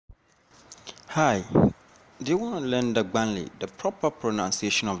Hi, do you want to learn Dagbani, the proper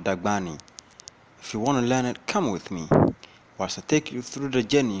pronunciation of Dagbani? If you want to learn it, come with me whilst I take you through the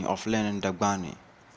journey of learning Dagbani.